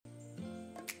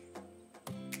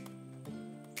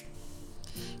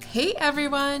Hey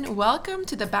everyone, welcome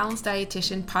to the Balanced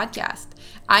Dietitian podcast.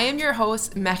 I am your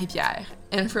host, Marie-Pierre,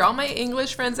 and for all my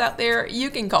English friends out there, you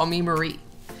can call me Marie.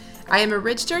 I am a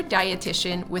registered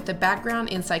dietitian with a background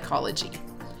in psychology.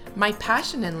 My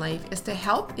passion in life is to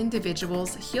help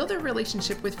individuals heal their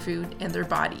relationship with food and their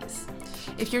bodies.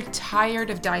 If you're tired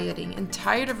of dieting and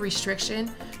tired of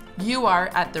restriction, you are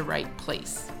at the right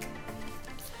place.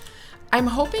 I'm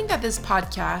hoping that this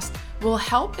podcast will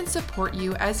help and support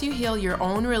you as you heal your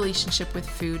own relationship with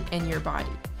food and your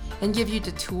body, and give you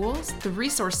the tools, the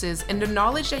resources, and the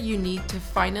knowledge that you need to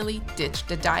finally ditch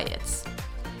the diets.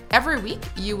 Every week,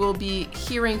 you will be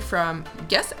hearing from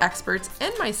guest experts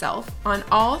and myself on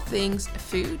all things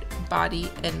food,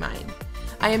 body, and mind.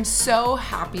 I am so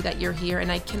happy that you're here,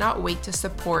 and I cannot wait to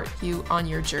support you on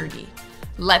your journey.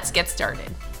 Let's get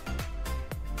started.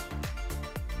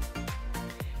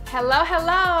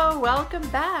 Hello. Welcome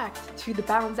back to the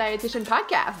Balanced Dietitian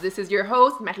podcast. This is your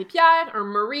host, Marie-Pierre or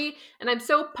Marie, and I'm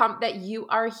so pumped that you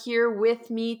are here with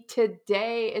me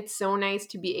today. It's so nice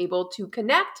to be able to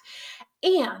connect.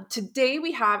 And today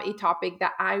we have a topic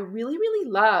that I really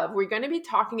love. We're going to be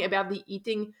talking about the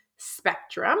eating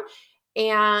spectrum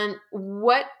and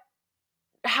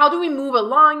how do we move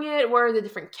along it? What are the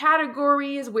different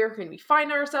categories? Where can we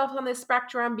find ourselves on this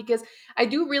spectrum? Because I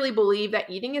do really believe that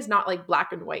eating is not like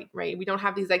black and white, right? We don't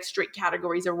have these like straight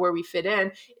categories of where we fit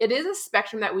in. It is a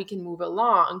spectrum that we can move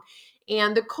along.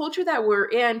 And the culture that we're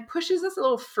in pushes us a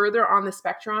little further on the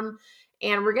spectrum.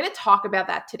 And we're going to talk about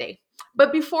that today.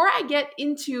 But before I get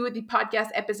into the podcast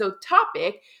episode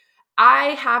topic, I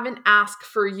have an ask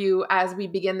for you as we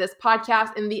begin this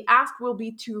podcast. And the ask will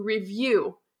be to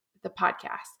review the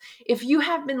podcast. If you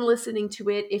have been listening to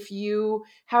it, if you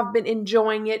have been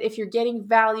enjoying it, if you're getting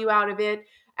value out of it,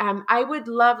 I would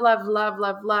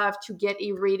love to get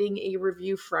a rating, a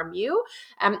review from you,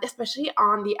 especially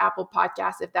on the Apple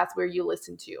Podcast, if that's where you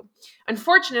listen to.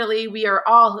 Unfortunately, we are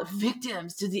all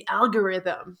victims to the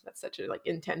algorithm. That's such a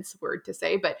intense word to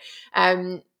say, but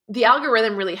the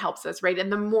algorithm really helps us, right?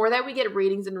 And the more that we get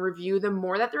ratings and review, the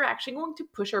more that they're actually going to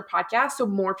push our podcast so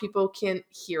more people can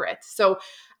hear it. So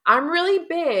I'm really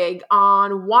big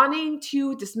on wanting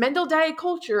to dismantle diet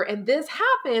culture, and this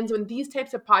happens when these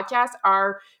types of podcasts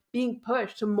are being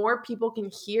pushed so more people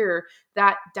can hear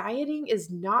that dieting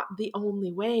is not the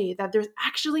only way, that there's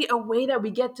actually a way that we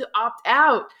get to opt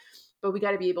out. But we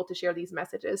got to be able to share these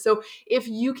messages. So if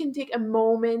you can take a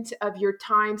moment of your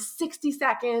time, 60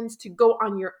 seconds, to go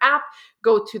on your app,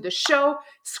 go to the show,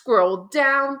 scroll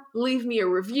down, leave me a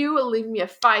review, leave me a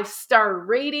 5-star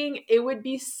rating, it would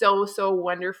be so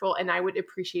wonderful. And I would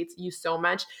appreciate you so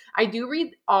much. I do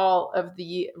read all of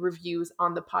the reviews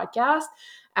on the podcast.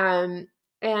 And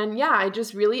yeah, I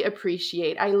just really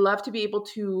appreciate. I love to be able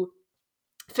to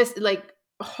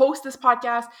host this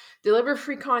podcast, deliver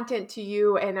free content to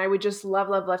you, and I would just love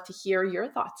to hear your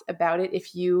thoughts about it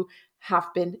if you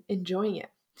have been enjoying it.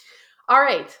 All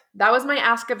right, that was my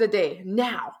ask of the day.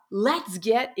 Now, let's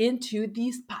get into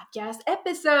this podcast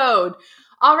episode.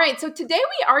 All right, so today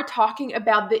we are talking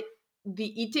about the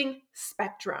eating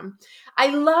spectrum. I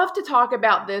love to talk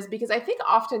about this because I think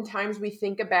oftentimes we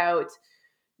think about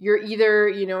you're either,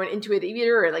 an intuitive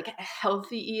eater or like a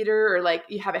healthy eater, or like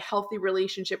you have a healthy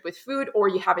relationship with food, or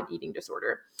you have an eating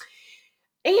disorder.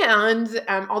 And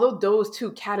although those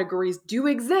two categories do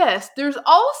exist, there's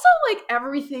also like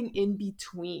everything in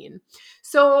between.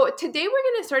 So today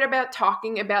we're going to start about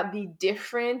talking about the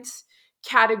different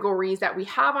categories that we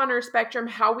have on our spectrum,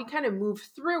 how we kind of move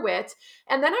through it.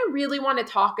 And then I really want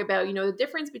to talk about, the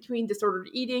difference between disordered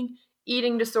eating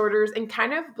disorders, and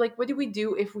kind of like, what do we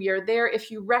do if we are there? If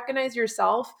you recognize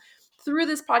yourself through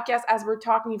this podcast as we're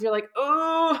talking, if you're like,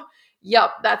 oh,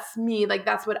 yep, that's me, like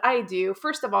that's what I do.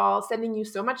 First of all, sending you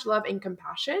so much love and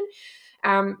compassion,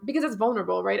 because it's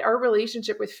vulnerable, right? Our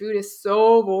relationship with food is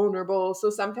so vulnerable. So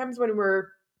sometimes when we're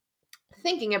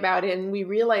thinking about it and we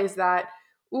realize that,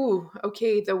 ooh,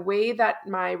 okay, the way that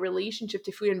my relationship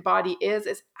to food and body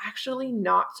is actually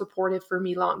not supportive for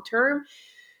me long-term,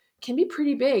 can be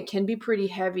pretty big, can be pretty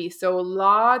heavy. So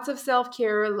lots of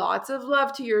self-care, lots of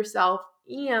love to yourself,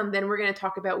 and then we're going to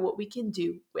talk about what we can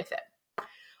do with it.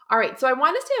 All right, so I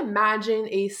want us to imagine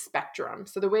a spectrum.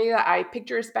 So the way that I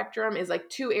picture a spectrum is like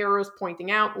two arrows pointing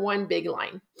out, one big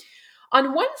line.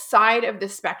 On one side of the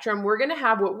spectrum, we're going to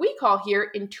have what we call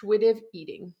here intuitive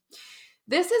eating.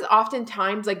 This is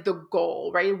oftentimes like the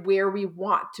goal, right? Where we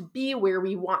want to be, where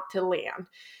we want to land.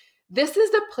 This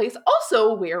is the place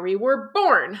also where we were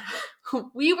born.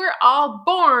 We were all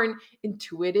born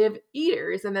intuitive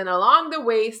eaters. And then along the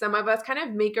way, some of us kind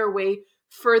of make our way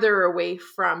further away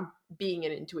from being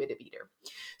an intuitive eater.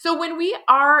 So when we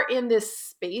are in this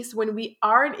space, when we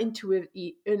are an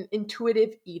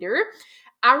intuitive eater,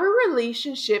 our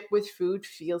relationship with food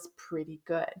feels pretty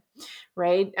good,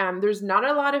 right? There's not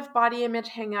a lot of body image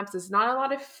hangups. There's not a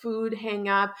lot of food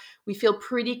hang-up. We feel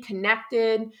pretty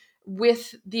connected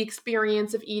with the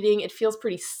experience of eating. It feels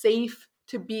pretty safe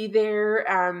to be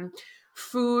there.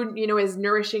 Food, is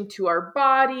nourishing to our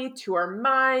body, to our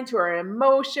mind, to our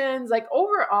emotions. Like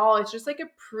overall, it's just like a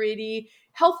pretty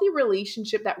healthy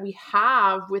relationship that we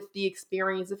have with the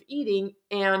experience of eating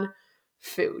and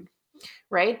food,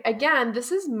 right? Again,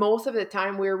 this is most of the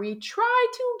time where we try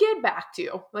to get back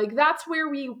to. Like that's where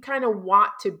we kind of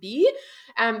want to be.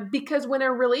 Because when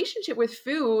our relationship with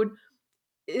food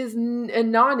is a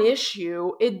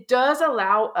non-issue, it does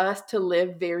allow us to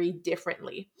live very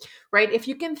differently, right? If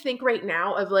you can think right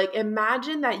now of like,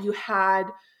 imagine that you had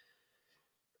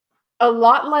a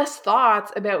lot less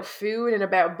thoughts about food and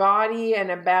about body and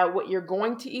about what you're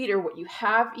going to eat or what you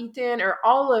have eaten or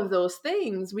all of those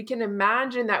things, we can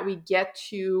imagine that we get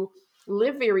to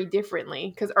live very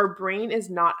differently because our brain is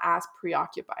not as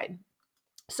preoccupied.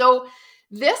 So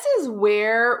this is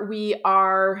where we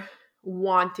are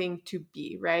wanting to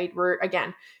be, right? We're,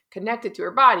 again, connected to our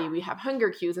body. We have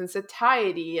hunger cues and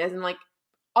satiety, as in like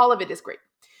all of it is great.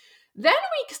 Then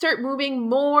we start moving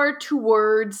more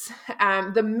towards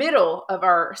the middle of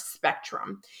our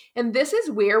spectrum. And this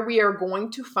is where we are going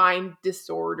to find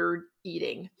disordered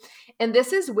eating. And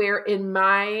this is where, in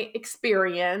my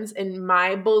experience, in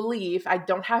my belief, I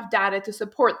don't have data to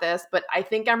support this, but I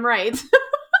think I'm right,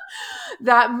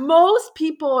 that most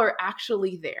people are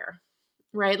actually there,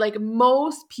 right? Like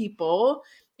most people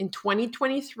in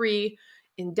 2023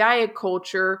 in diet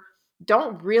culture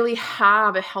don't really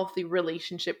have a healthy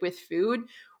relationship with food.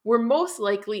 We're most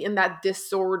likely in that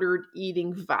disordered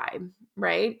eating vibe,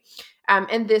 right?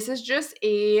 And this is just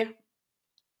a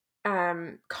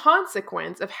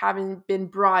consequence of having been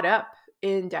brought up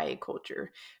in diet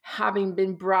culture, having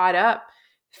been brought up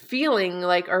feeling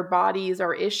like our bodies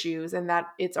are issues and that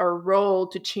it's our role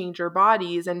to change our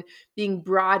bodies, and being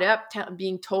brought up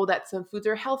being told that some foods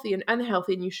are healthy and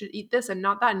unhealthy and you should eat this and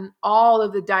not that, and all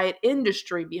of the diet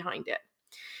industry behind it,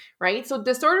 right? So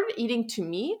disordered eating to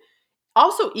me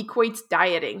also equates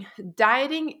dieting.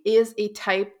 Dieting is a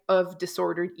type of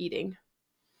disordered eating,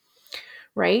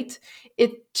 right?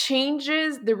 It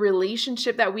changes the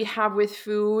relationship that we have with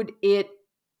food. It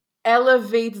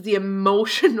elevates the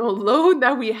emotional load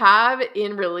that we have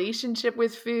in relationship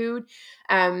with food.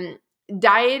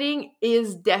 Dieting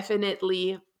is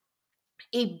definitely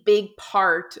a big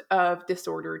part of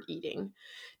disordered eating.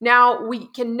 Now, we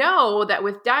can know that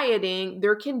with dieting,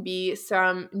 there can be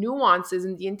some nuances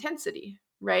in the intensity,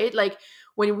 right? Like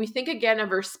when we think again of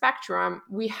our spectrum,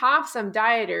 we have some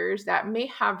dieters that may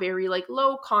have very like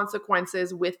low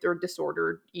consequences with their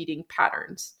disordered eating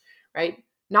patterns, right?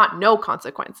 Not no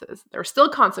consequences. There are still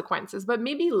consequences, but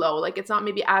maybe low. Like it's not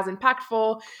maybe as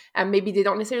impactful, and maybe they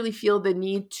don't necessarily feel the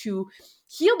need to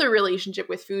heal their relationship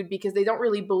with food because they don't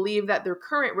really believe that their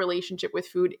current relationship with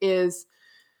food is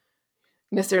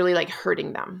necessarily like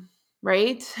hurting them,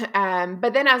 right?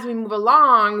 But then as we move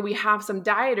along, we have some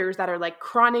dieters that are like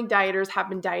chronic dieters, have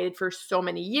been dieted for so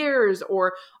many years,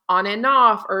 or on and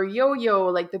off, or yo-yo,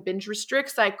 like the binge restrict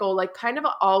cycle, like kind of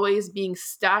always being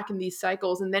stuck in these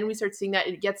cycles. And then we start seeing that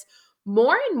it gets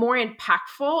more and more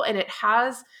impactful, and it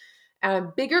has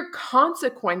bigger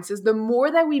consequences the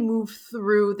more that we move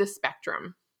through the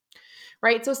spectrum,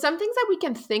 right? So some things that we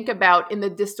can think about in the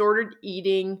disordered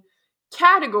eating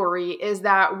category is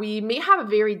that we may have a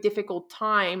very difficult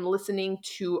time listening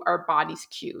to our body's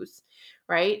cues,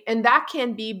 right? And that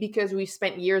can be because we've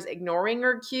spent years ignoring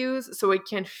our cues. So it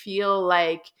can feel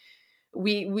like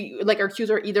we like our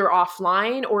cues are either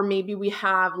offline, or maybe we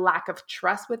have lack of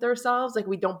trust with ourselves. Like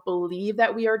we don't believe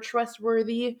that we are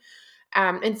trustworthy.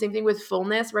 And same thing with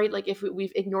fullness, right? Like if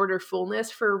we've ignored our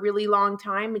fullness for a really long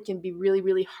time, it can be really,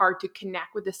 really hard to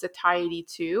connect with the satiety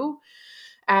too.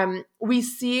 We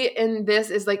see in this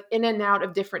is like in and out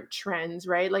of different trends,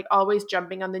 right? Like always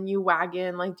jumping on the new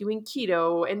wagon, like doing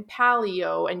keto and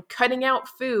paleo and cutting out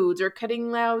foods, or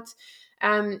cutting out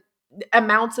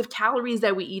amounts of calories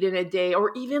that we eat in a day,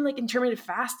 or even like intermittent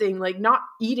fasting, like not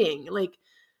eating. Like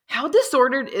how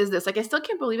disordered is this? Like I still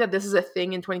can't believe that this is a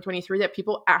thing in 2023, that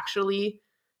people actually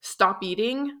stop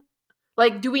eating.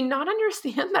 Like, do we not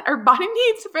understand that our body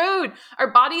needs food?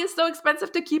 Our body is so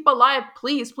expensive to keep alive.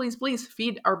 Please, please, please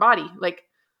feed our body. Like,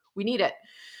 we need it.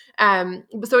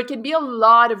 So it can be a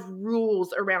lot of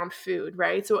rules around food,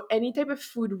 right? So any type of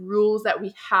food rules that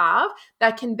we have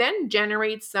that can then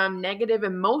generate some negative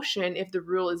emotion if the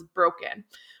rule is broken,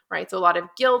 right? So a lot of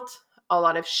guilt, a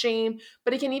lot of shame,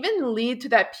 but it can even lead to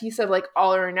that piece of like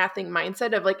all or nothing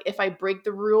mindset of like, if I break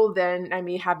the rule, then I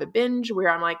may have a binge where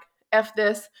I'm like, F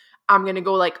this, I'm going to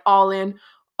go like all in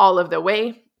all of the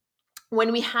way.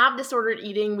 When we have disordered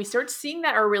eating, we start seeing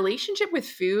that our relationship with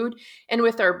food and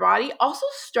with our body also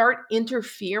start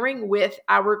interfering with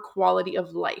our quality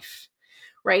of life,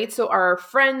 right? So our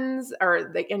friends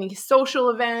or like any social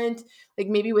event, like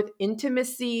maybe with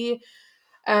intimacy,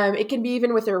 it can be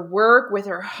even with our work, with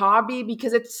our hobby,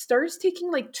 because it starts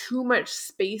taking like too much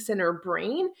space in our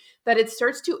brain that it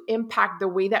starts to impact the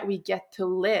way that we get to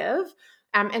live.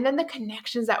 And then the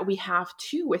connections that we have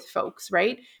too with folks,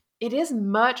 right? It is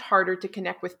much harder to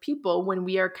connect with people when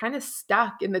we are kind of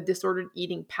stuck in the disordered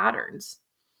eating patterns,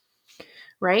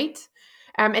 right?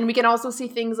 And we can also see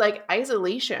things like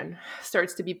isolation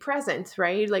starts to be present,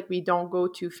 right? Like we don't go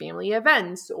to family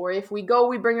events, or if we go,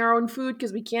 we bring our own food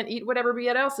because we can't eat what everybody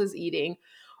else is eating.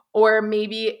 Or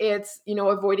maybe it's,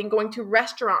 avoiding going to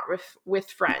restaurant with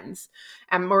friends,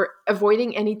 or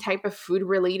avoiding any type of food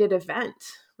related event,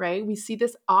 right? We see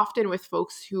this often with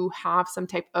folks who have some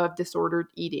type of disordered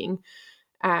eating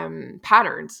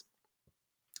patterns.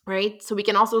 Right. So we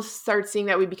can also start seeing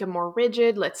that we become more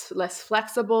rigid, less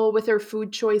flexible with our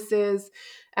food choices.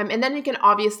 And then it can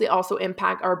obviously also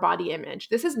impact our body image.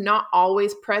 This is not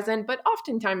always present, but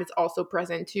oftentimes it's also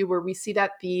present too, where we see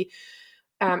that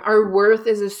our worth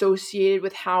is associated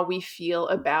with how we feel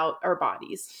about our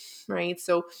bodies, right?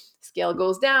 So scale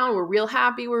goes down, we're real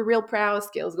happy, we're real proud.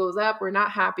 Scales goes up, we're not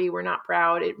happy, we're not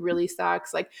proud. It really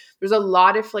sucks. Like there's a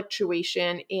lot of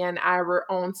fluctuation in our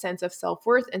own sense of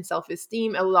self-worth and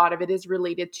self-esteem. A lot of it is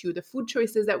related to the food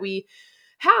choices that we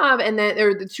have, and then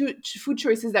or the food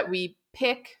choices that we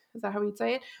pick. Is that how we'd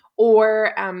say it?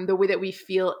 Or the way that we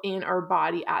feel in our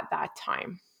body at that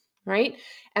time. Right.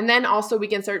 And then also we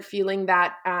can start feeling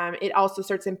that it also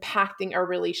starts impacting our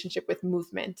relationship with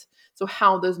movement. So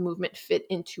how does movement fit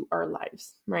into our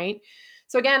lives? Right.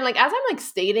 So again, like as I'm like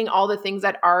stating all the things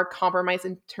that are compromised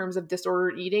in terms of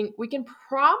disordered eating, we can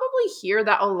probably hear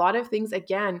that a lot of things,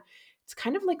 again, it's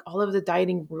kind of like all of the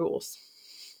dieting rules,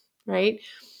 right?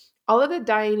 All of the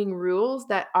dieting rules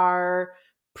that are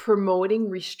promoting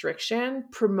restriction,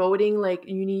 promoting like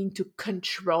you need to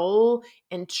control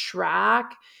and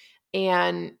track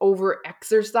and over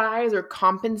exercise or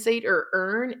compensate or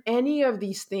earn, any of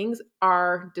these things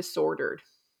are disordered.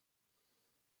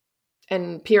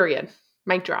 And period.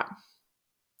 Mic drop.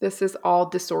 This is all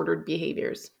disordered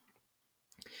behaviors.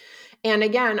 And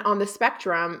again, on the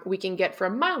spectrum, we can get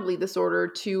from mildly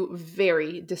disordered to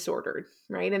very disordered,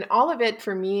 right? And all of it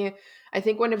for me, I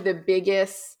think one of the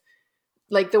biggest,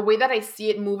 like the way that I see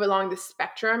it move along the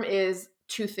spectrum is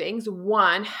two things.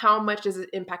 One, how much does it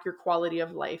impact your quality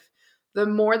of life? The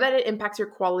more that it impacts your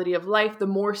quality of life, the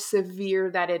more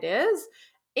severe that it is.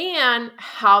 And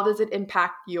how does it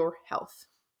impact your health?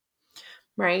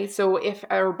 Right? So if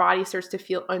our body starts to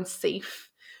feel unsafe,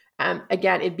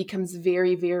 again, it becomes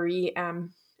very, very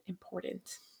important.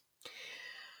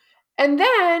 And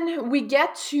then we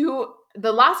get to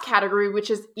the last category, which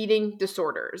is eating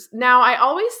disorders. Now, I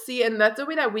always see, and that's the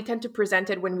way that we tend to present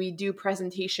it when we do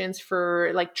presentations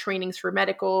for like trainings for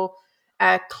medical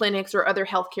clinics or other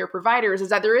healthcare providers, is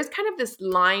that there is kind of this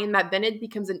line that then it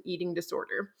becomes an eating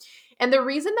disorder. And the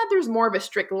reason that there's more of a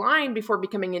strict line before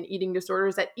becoming an eating disorder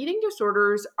is that eating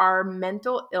disorders are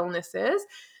mental illnesses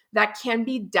that can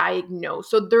be diagnosed.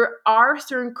 So there are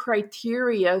certain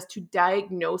criteria to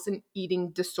diagnose an eating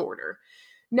disorder.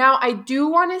 Now, I do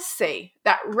want to say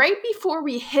that right before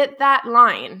we hit that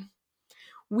line,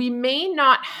 we may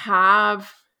not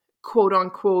have quote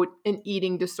unquote an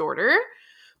eating disorder,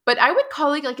 but I would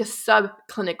call it like a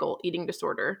subclinical eating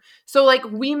disorder. So like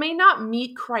we may not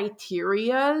meet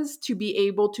criterias to be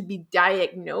able to be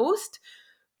diagnosed,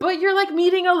 but you're like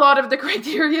meeting a lot of the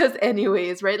criterias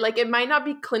anyways, right? Like it might not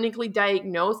be clinically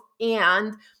diagnosed.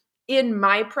 And in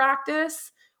my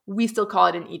practice, we still call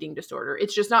it an eating disorder.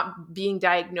 It's just not being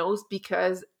diagnosed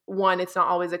because one, it's not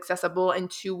always accessible.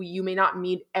 And two, you may not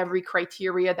meet every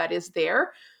criteria that is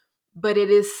there, but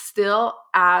it is still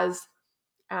as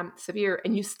severe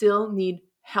and you still need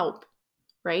help.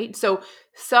 Right? So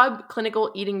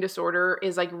subclinical eating disorder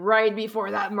is like right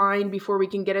before that line, before we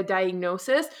can get a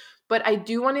diagnosis. But I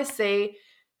do want to say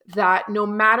that no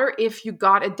matter if you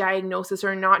got a diagnosis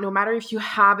or not, no matter if you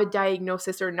have a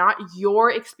diagnosis or not,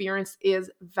 your experience is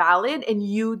valid and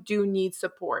you do need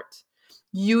support.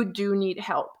 You do need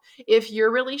help. If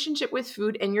your relationship with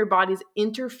food and your body is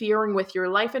interfering with your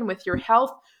life and with your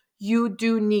health, you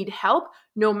do need help,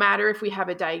 no matter if we have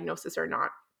a diagnosis or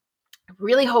not. I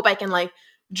really hope I can like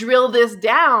drill this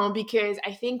down, because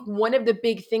I think one of the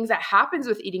big things that happens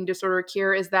with eating disorder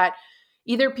care is that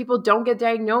Either people don't get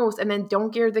diagnosed and then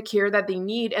don't get the care that they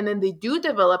need, and then they do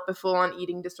develop a full-on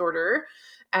eating disorder,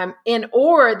 and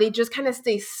or they just kind of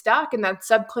stay stuck in that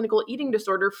subclinical eating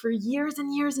disorder for years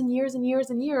and years and years and years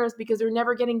and years because they're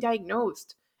never getting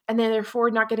diagnosed and then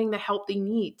therefore not getting the help they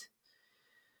need,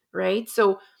 right?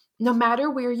 So no matter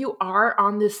where you are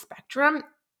on this spectrum,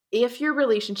 if your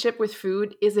relationship with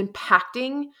food is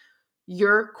impacting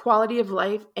your quality of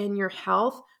life and your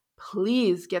health,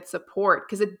 please get support,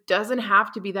 because it doesn't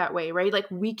have to be that way, right? Like,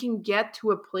 we can get to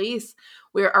a place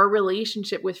where our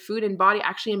relationship with food and body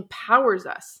actually empowers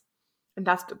us. And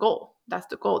that's the goal. That's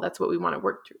the goal. That's what we want to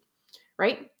work through,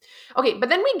 right? Okay, but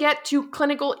then we get to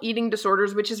clinical eating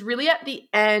disorders, which is really at the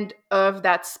end of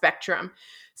that spectrum.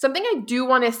 Something I do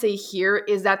want to say here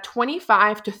is that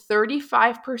 25 to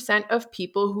 35% of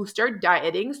people who start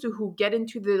dieting, so who get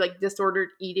into the like disordered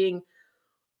eating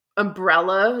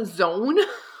umbrella zone,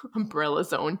 umbrella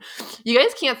zone. You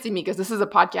guys can't see me because this is a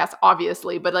podcast,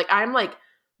 obviously, but like I'm like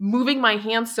moving my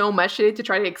hands so much today to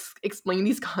try to explain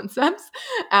these concepts.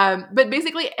 But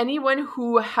basically, anyone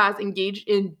who has engaged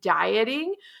in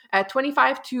dieting,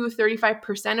 25 to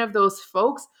 35% of those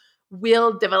folks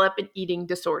will develop an eating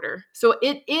disorder. So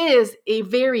it is a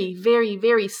very, very,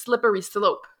 very slippery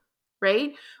slope,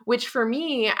 right? Which for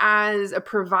me, as a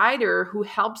provider who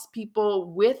helps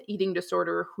people with eating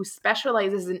disorder, who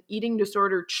specializes in eating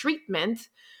disorder treatment,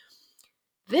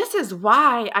 this is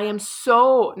why I am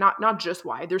so, not just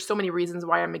why, there's so many reasons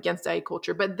why I'm against diet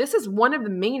culture, but this is one of the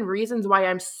main reasons why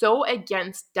I'm so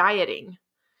against dieting.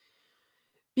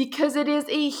 Because it is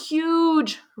a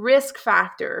huge risk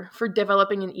factor for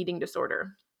developing an eating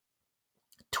disorder.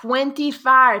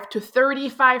 25 to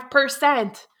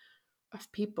 35%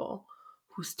 of people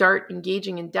who start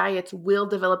engaging in diets will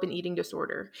develop an eating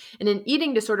disorder. And an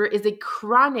eating disorder is a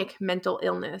chronic mental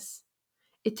illness.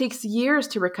 It takes years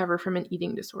to recover from an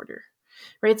eating disorder,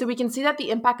 right? So we can see that the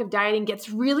impact of dieting gets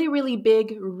really, really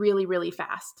big, really, really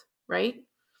fast, right?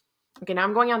 Okay, now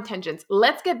I'm going on tangents.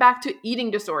 Let's get back to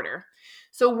eating disorder.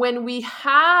 So when we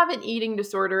have an eating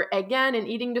disorder, again, an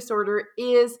eating disorder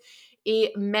is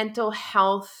a mental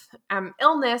health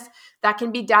illness that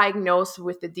can be diagnosed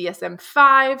with the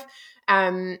DSM-5.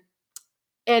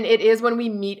 And it is when we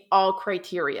meet all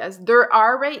criteria. There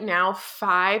are right now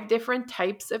 5 different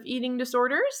types of eating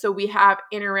disorders. So we have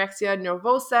anorexia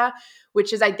nervosa,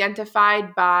 which is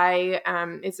identified by,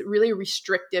 it's really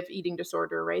restrictive eating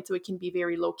disorder, right? So it can be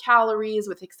very low calories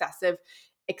with excessive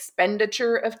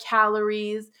expenditure of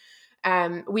calories.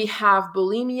 We have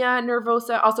bulimia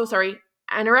nervosa,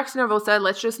 anorexia nervosa.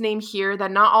 Let's just name here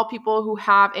that not all people who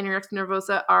have anorexia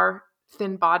nervosa are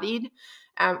thin-bodied.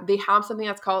 They have something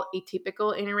that's called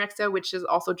atypical anorexia, which is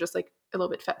also just like a little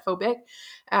bit fat phobic.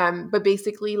 But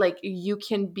basically, like you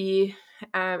can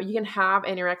have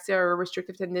anorexia or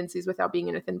restrictive tendencies without being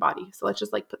in a thin body. So let's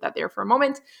just like put that there for a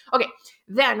moment. Okay,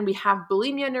 then we have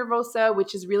bulimia nervosa,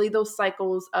 which is really those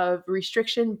cycles of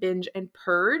restriction, binge, and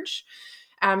purge.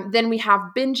 Then we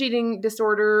have binge eating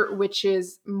disorder, which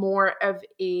is more of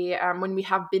a when we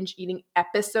have binge eating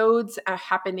episodes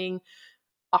happening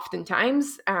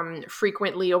oftentimes,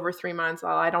 frequently over 3 months.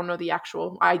 Well, I don't know the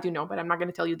actual, I do know, but I'm not going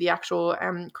to tell you the actual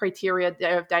criteria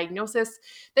of diagnosis.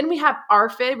 Then we have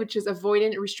ARFID, which is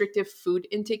avoidant restrictive food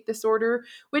intake disorder,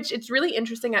 which it's really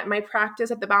interesting at my practice,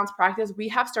 at the Balance practice, we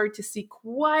have started to see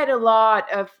quite a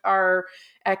lot of our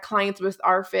clients with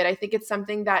ARFID. I think it's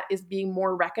something that is being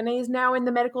more recognized now in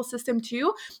the medical system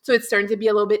too. So it's starting to be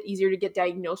a little bit easier to get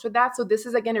diagnosed with that. So this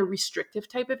is again a restrictive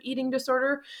type of eating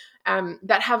disorder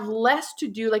that have less to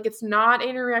do, like it's not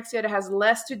anorexia, it has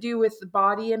less to do with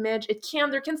body image.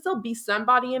 There can still be some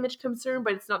body image concern,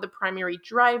 but it's not the primary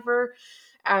driver.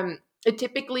 It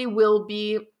typically will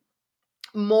be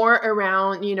more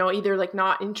around, either like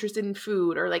not interested in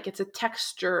food, or like it's a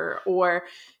texture, or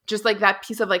just like that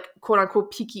piece of like quote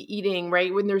unquote picky eating,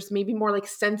 right? When there's maybe more like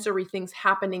sensory things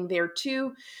happening there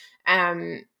too.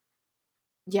 But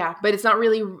it's not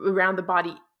really around the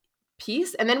body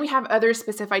piece. And then we have other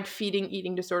specified feeding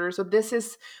eating disorders. So this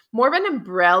is more of an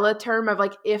umbrella term of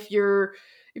like if you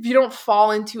don't fall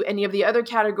into any of the other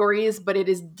categories, but it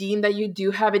is deemed that you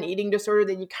do have an eating disorder,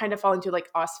 then you kind of fall into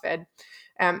like OSFED,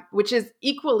 which is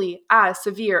equally as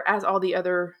severe as all the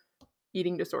other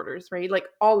eating disorders, right? Like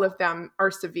all of them are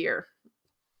severe.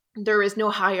 There is no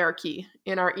hierarchy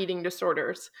in our eating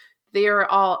disorders. They are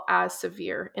all as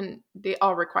severe and they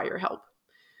all require help.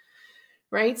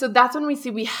 Right? So that's when we see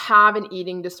we have an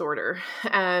eating disorder.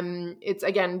 It's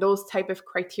again, those type of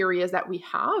criteria that we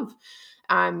have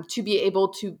to be able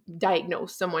to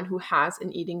diagnose someone who has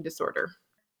an eating disorder.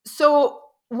 So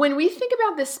when we think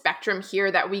about this spectrum here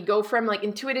that we go from like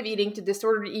intuitive eating to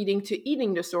disordered eating to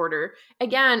eating disorder,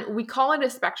 again, we call it a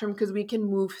spectrum because we can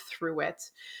move through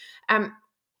it. Um,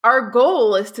 our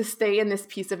goal is to stay in this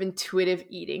piece of intuitive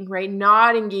eating, right?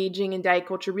 Not engaging in diet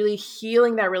culture, really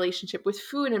healing that relationship with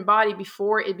food and body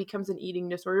before it becomes an eating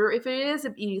disorder. If it is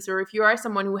an eating disorder, if you are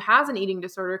someone who has an eating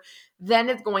disorder, then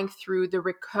it's going through the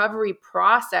recovery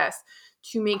process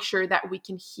to make sure that we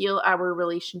can heal our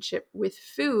relationship with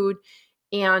food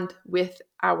and with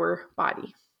our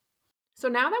body. So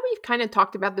now that we've kind of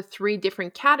talked about the three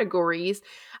different categories,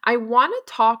 I want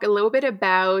to talk a little bit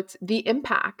about the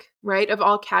impact, right, of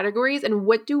all categories and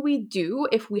what do we do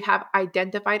if we have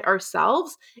identified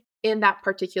ourselves in that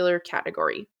particular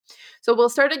category. So we'll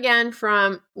start again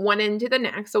from one end to the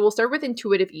next. So we'll start with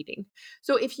intuitive eating.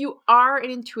 So if you are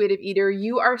an intuitive eater,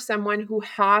 you are someone who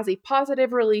has a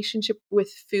positive relationship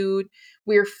with food,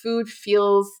 where food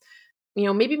feels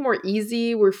maybe more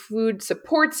easy, where food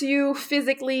supports you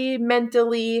physically,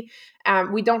 mentally.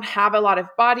 We don't have a lot of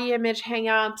body image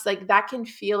hangups. Like that can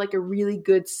feel like a really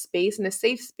good space and a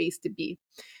safe space to be.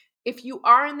 If you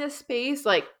are in this space,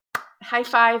 like high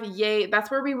five, yay,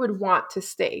 that's where we would want to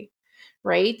stay,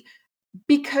 right?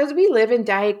 Because we live in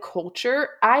diet culture,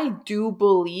 I do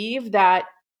believe that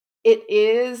it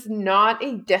is not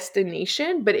a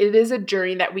destination, but it is a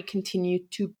journey that we continue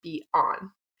to be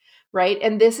on. Right.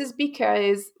 And this is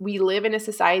because we live in a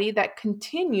society that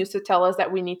continues to tell us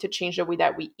that we need to change the way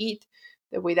that we eat,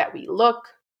 the way that we look,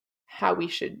 how we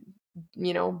should,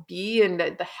 be, and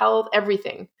the health,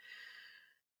 everything.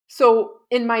 So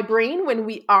in my brain, when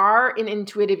we are an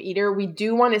intuitive eater, we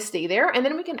do want to stay there. And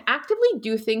then we can actively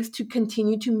do things to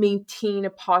continue to maintain a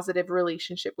positive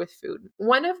relationship with food.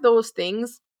 One of those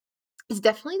things is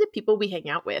definitely the people we hang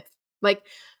out with. Like,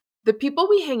 the people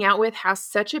we hang out with has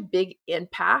such a big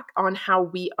impact on how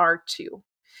we are too.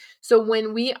 So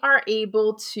when we are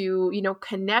able to,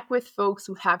 connect with folks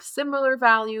who have similar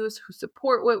values, who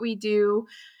support what we do,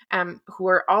 who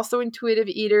are also intuitive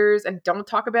eaters and don't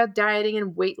talk about dieting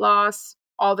and weight loss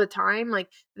all the time, like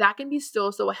that can be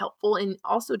so helpful in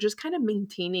also just kind of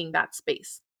maintaining that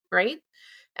space, right?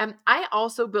 I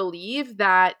also believe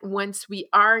that once we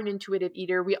are an intuitive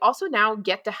eater, we also now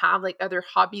get to have like other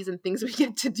hobbies and things we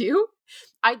get to do.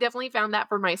 I definitely found that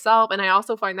for myself. And I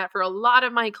also find that for a lot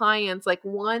of my clients, like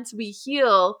once we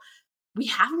heal, we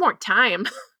have more time,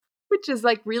 which is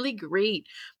like really great.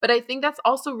 But I think that's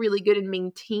also really good in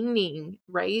maintaining,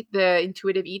 right, the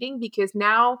intuitive eating, because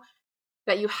now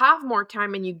that you have more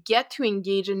time and you get to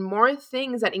engage in more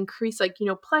things that increase like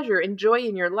pleasure and joy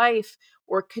in your life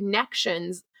or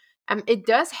connections, it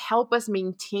does help us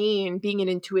maintain being an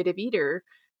intuitive eater,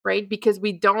 right? Because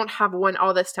we don't have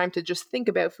all this time to just think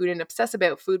about food and obsess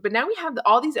about food, but now we have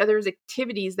all these other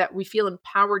activities that we feel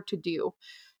empowered to do.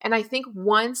 And I think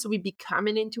once we become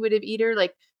an intuitive eater,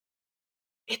 like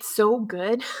it's so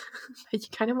good that you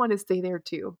kind of want to stay there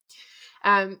too.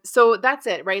 So that's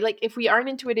it, right? Like if we are an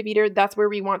intuitive eater, that's where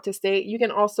we want to stay. You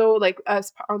can also like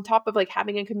as on top of like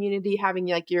having a community, having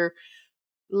like your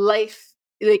life,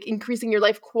 like increasing your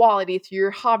life quality through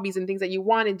your hobbies and things that you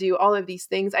want to do, all of these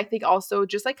things. I think also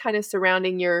just like kind of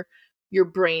surrounding your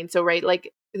brain. So right,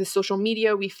 like the social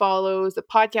media we follow, the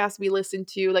podcasts we listen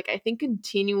to, like I think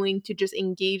continuing to just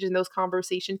engage in those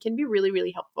conversations can be really,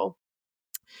 really helpful.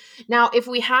 Now, if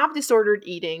we have disordered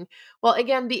eating, well,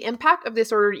 again, the impact of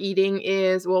disordered eating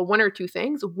is, well, one or two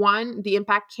things. One, the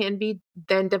impact can be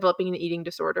then developing an eating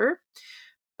disorder,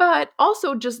 but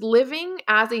also just living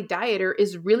as a dieter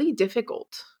is really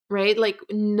difficult, right? Like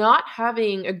not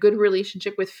having a good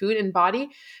relationship with food and body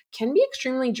can be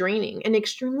extremely draining and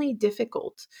extremely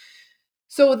difficult.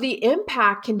 So the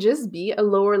impact can just be a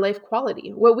lower life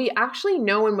quality. What we actually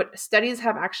know and what studies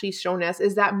have actually shown us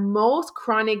is that most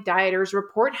chronic dieters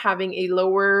report having a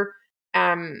lower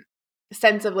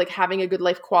sense of like having a good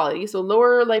life quality. So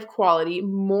lower life quality,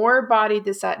 more body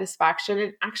dissatisfaction,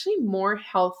 and actually more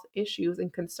health issues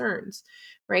and concerns,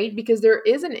 right? Because there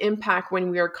is an impact when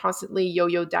we are constantly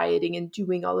yo-yo dieting and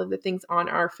doing all of the things on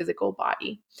our physical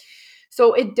body.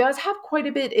 So it does have quite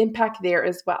a bit impact there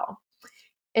as well.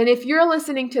 And if you're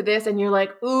listening to this and you're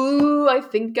like, ooh, I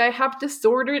think I have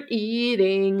disordered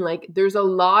eating, like there's a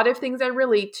lot of things I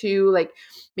relate to. Like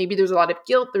maybe there's a lot of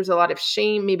guilt, there's a lot of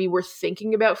shame. Maybe we're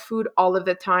thinking about food all of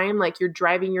the time. Like you're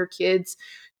driving your kids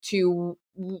to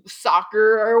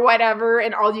soccer or whatever,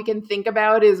 and all you can think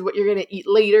about is what you're going to eat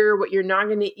later, what you're not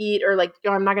going to eat, or like,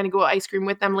 oh, I'm not going to go ice cream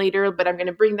with them later, but I'm going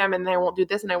to bring them and then I won't do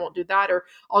this and I won't do that, or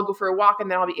I'll go for a walk and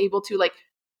then I'll be able to. Like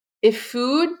if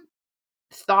food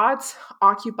thoughts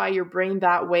occupy your brain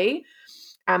that way.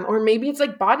 Or maybe it's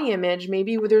like body image.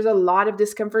 Maybe there's a lot of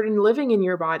discomfort in living in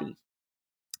your body.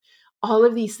 all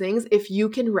of these things, if you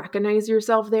can recognize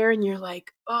yourself there and you're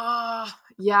like, oh,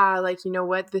 yeah, like, you know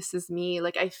what, this is me.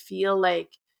 Like, I feel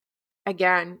like,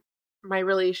 again, my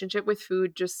relationship with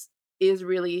food just is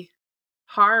really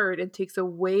hard and takes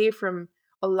away from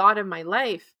a lot of my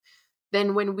life.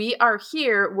 Then when we are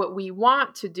here, what we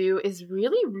want to do is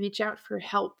really reach out for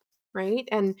help, right?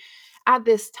 And at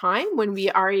this time, when we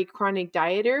are a chronic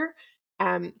dieter,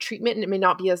 treatment, and it may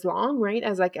not be as long, right,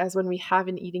 as when we have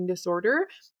an eating disorder,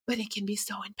 but it can be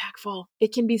so impactful.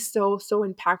 It can be so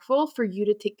impactful for you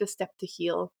to take the step to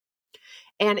heal.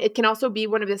 And it can also be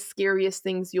one of the scariest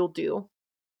things you'll do.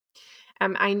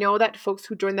 I know that folks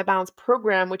who join the Balance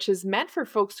program, which is meant for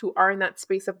folks who are in that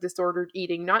space of disordered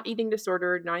eating, not eating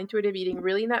disorder, not intuitive eating,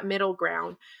 really in that middle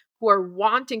ground, who are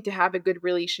wanting to have a good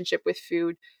relationship with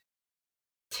food,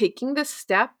 taking the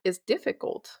step is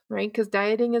difficult, right? Because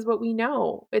dieting is what we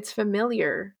know, it's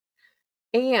familiar.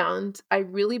 And I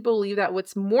really believe that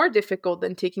what's more difficult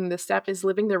than taking the step is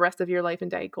living the rest of your life in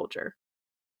diet culture.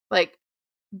 Like,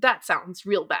 that sounds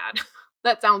real bad.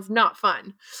 That sounds not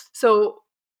fun. So,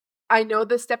 I know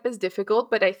this step is difficult,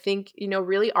 but I think,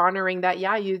 really honoring that,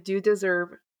 yeah, you do deserve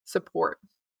support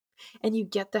and you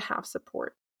get to have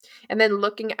support. And then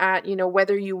looking at,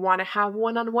 whether you want to have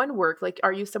one-on-one work. Like,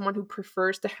 are you someone who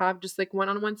prefers to have just like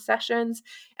one-on-one sessions?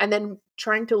 And then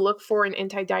trying to look for an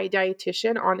anti-diet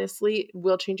dietitian, honestly,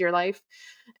 will change your life.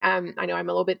 I know I'm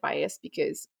a little bit biased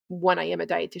because one, I am a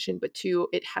dietitian, but two,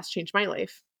 it has changed my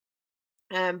life.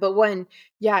 But one,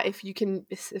 yeah, if you can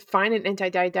find an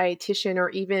anti-diet dietitian or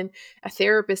even a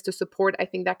therapist to support, I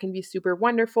think that can be super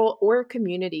wonderful, or a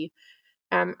community.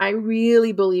 I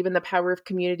really believe in the power of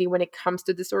community when it comes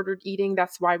to disordered eating.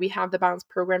 That's why we have the Balance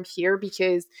program here,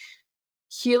 because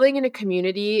healing in a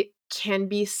community can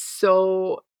be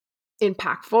so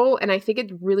impactful. And I think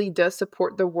it really does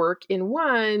support the work in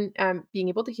one, being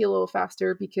able to heal a little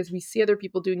faster because we see other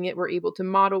people doing it. We're able to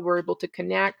model, we're able to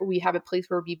connect, we have a place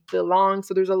where we belong.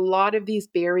 So there's a lot of these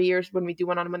barriers when we do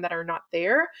one-on-one that are not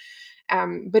there.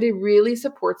 But it really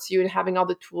supports you in having all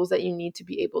the tools that you need to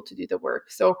be able to do the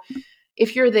work. So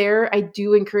if you're there, I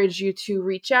do encourage you to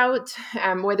reach out,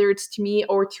 whether it's to me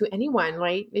or to anyone,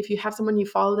 right? If you have someone you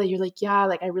follow that you're like, yeah,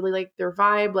 like I really like their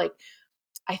vibe, like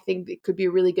I think it could be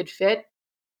a really good fit,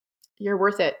 you're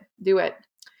worth it. Do it.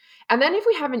 And then if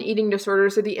we have an eating disorder,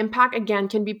 so the impact again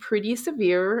can be pretty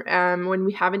severe when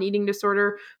we have an eating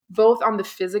disorder, both on the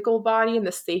physical body and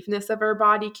the safeness of our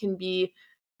body can be,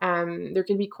 there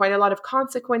can be quite a lot of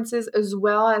consequences, as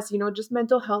well as, just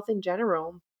mental health in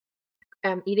general.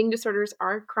 Eating disorders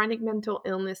are chronic mental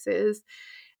illnesses,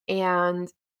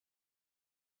 and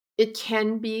it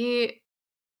can be,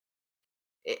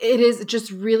 it is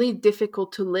just really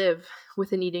difficult to live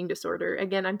with an eating disorder.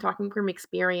 Again, I'm talking from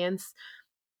experience.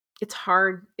 It's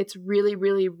hard. It's really,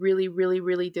 really, really, really,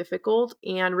 really difficult.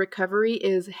 And recovery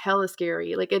is hella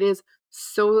scary. Like, it is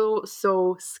so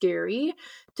scary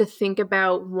to think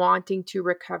about wanting to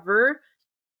recover.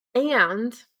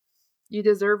 And you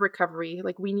deserve recovery.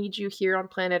 Like, we need you here on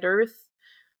planet Earth.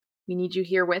 We need you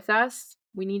here with us.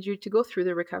 We need you to go through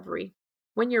the recovery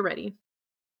when you're ready,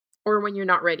 or when you're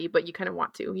not ready, but you kind of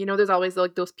want to. There's always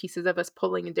like those pieces of us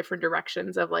pulling in different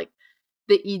directions, of like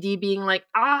the ED being like,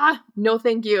 no,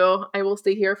 thank you. I will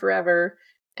stay here forever.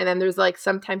 And then there's like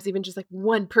sometimes even just like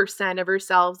 1% of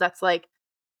ourselves that's like,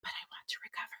 but I want to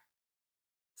recover.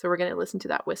 So we're going to listen to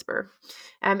that whisper.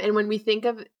 And when we think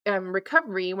of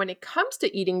recovery, when it comes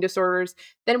to eating disorders,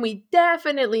 then we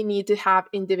definitely need to have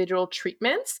individual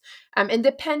treatments. And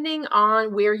depending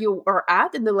on where you are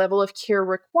at and the level of care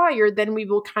required, then we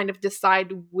will kind of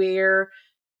decide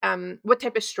what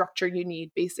type of structure you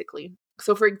need, basically.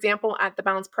 So, for example, at the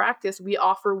Balance Practice, we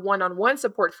offer one-on-one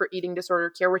support for eating disorder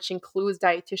care, which includes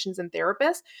dietitians and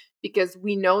therapists, because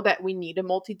we know that we need a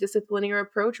multidisciplinary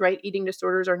approach, right? Eating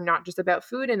disorders are not just about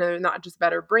food, and they're not just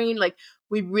about our brain. Like,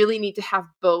 we really need to have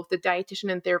both the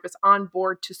dietitian and therapist on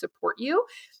board to support you,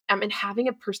 and having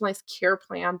a personalized care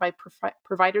plan by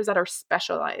providers that are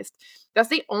specialized. That's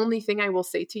the only thing I will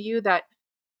say to you, that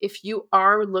if you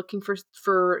are looking for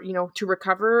to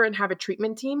recover and have a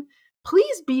treatment team,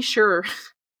 please be sure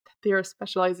that they are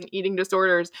specialized in eating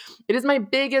disorders. It is my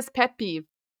biggest pet peeve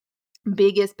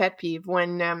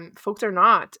when folks are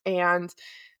not, and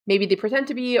maybe they pretend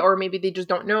to be, or maybe they just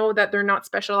don't know that they're not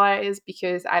specialized,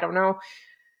 because I don't know.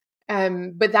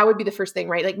 But that would be the first thing,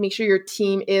 right? Like, make sure your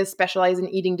team is specialized in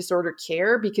eating disorder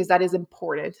care, because that is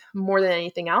important more than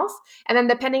anything else. And then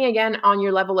depending again on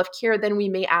your level of care, then we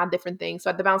may add different things. So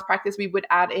at the Balance Practice, we would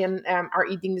add in our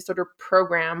eating disorder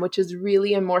program, which is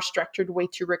really a more structured way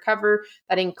to recover.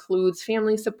 That includes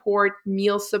family support,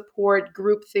 meal support,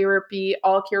 group therapy,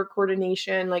 all care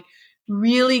coordination, like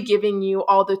really giving you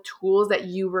all the tools that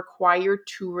you require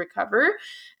to recover.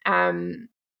 And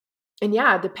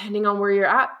yeah, depending on where you're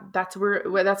at, that's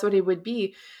what it would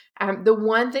be. The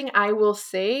one thing I will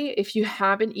say, if you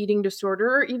have an eating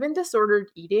disorder or even disordered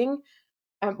eating,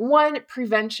 one,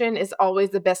 prevention is always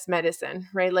the best medicine,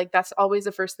 right? Like that's always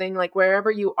the first thing, like wherever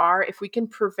you are, if we can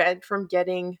prevent from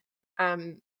getting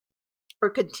or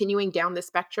continuing down the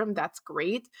spectrum, that's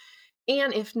great.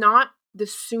 And if not, the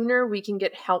sooner we can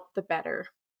get help, the better.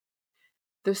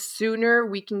 The sooner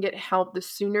we can get help, the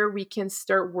sooner we can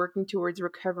start working towards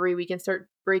recovery, we can start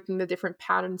breaking the different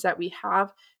patterns that we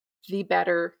have, the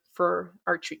better for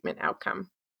our treatment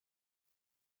outcome.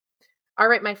 All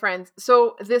right, my friends.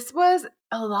 So this was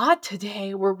a lot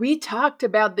today where we talked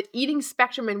about the eating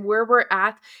spectrum and where we're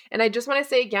at. And I just want to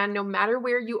say again, no matter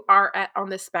where you are at on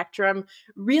the spectrum,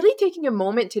 really taking a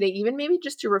moment today, even maybe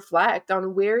just to reflect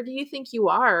on where do you think you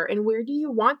are and where do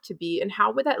you want to be and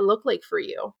how would that look like for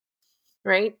you,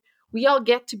 right? We all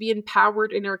get to be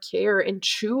empowered in our care and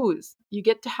choose. You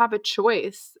get to have a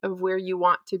choice of where you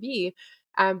want to be.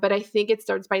 But I think it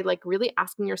starts by like really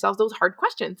asking yourselves those hard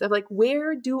questions of like,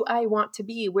 where do I want to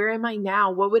be? Where am I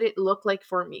now? What would it look like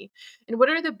for me? And what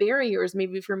are the barriers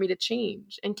maybe for me to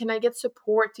change? And can I get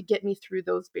support to get me through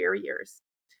those barriers?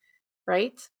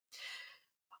 Right?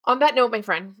 On that note, my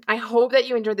friend, I hope that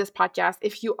you enjoyed this podcast.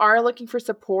 If you are looking for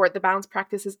support, the Balance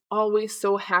Practice is always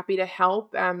so happy to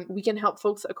help. We can help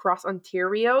folks across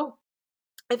Ontario.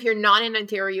 If you're not in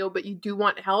Ontario, but you do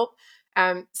want help,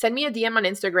 send me a DM on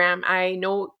Instagram. I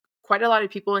know quite a lot of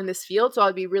people in this field, so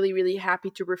I'll be really, really happy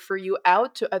to refer you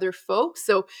out to other folks.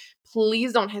 So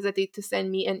please don't hesitate to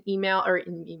send me a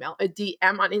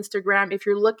DM on Instagram if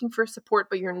you're looking for support,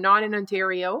 but you're not in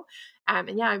Ontario. And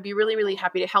yeah, I'd be really, really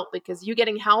happy to help because you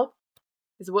getting help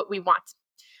is what we want.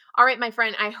 All right, my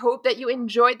friend, I hope that you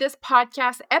enjoyed this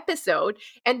podcast episode.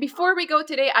 And before we go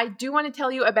today, I do want to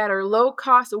tell you about our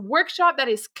low-cost workshop that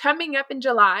is coming up in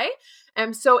July.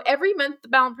 So every month, the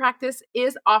Balance Practice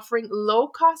is offering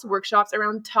low-cost workshops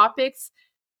around topics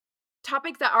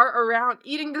that are around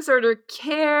eating disorder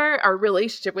care, our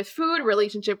relationship with food,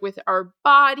 relationship with our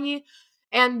body.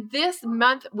 And this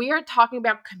month, we are talking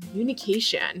about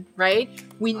communication, right?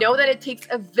 We know that it takes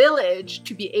a village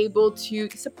to be able to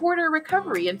support our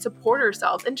recovery and support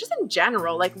ourselves. And just in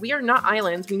general, like we are not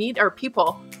islands. We need our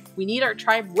people. We need our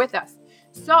tribe with us.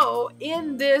 So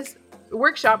in this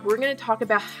workshop, we're going to talk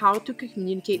about how to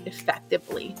communicate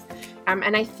effectively.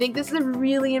 And I think this is a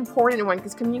really important one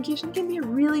because communication can be a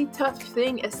really tough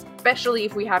thing, especially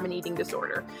if we have an eating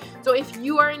disorder. So if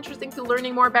you are interested in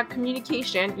learning more about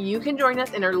communication, you can join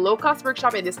us in our low-cost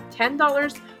workshop. It is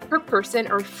 $10 per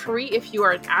person or free if you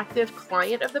are an active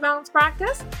client of the Balance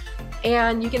Practice.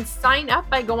 And you can sign up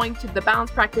by going to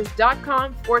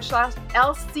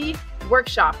thebalancepractice.com/LC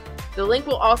workshop. The link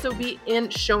will also be in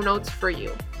show notes for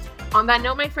you. On that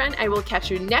note, my friend, I will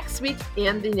catch you next week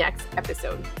in the next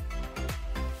episode.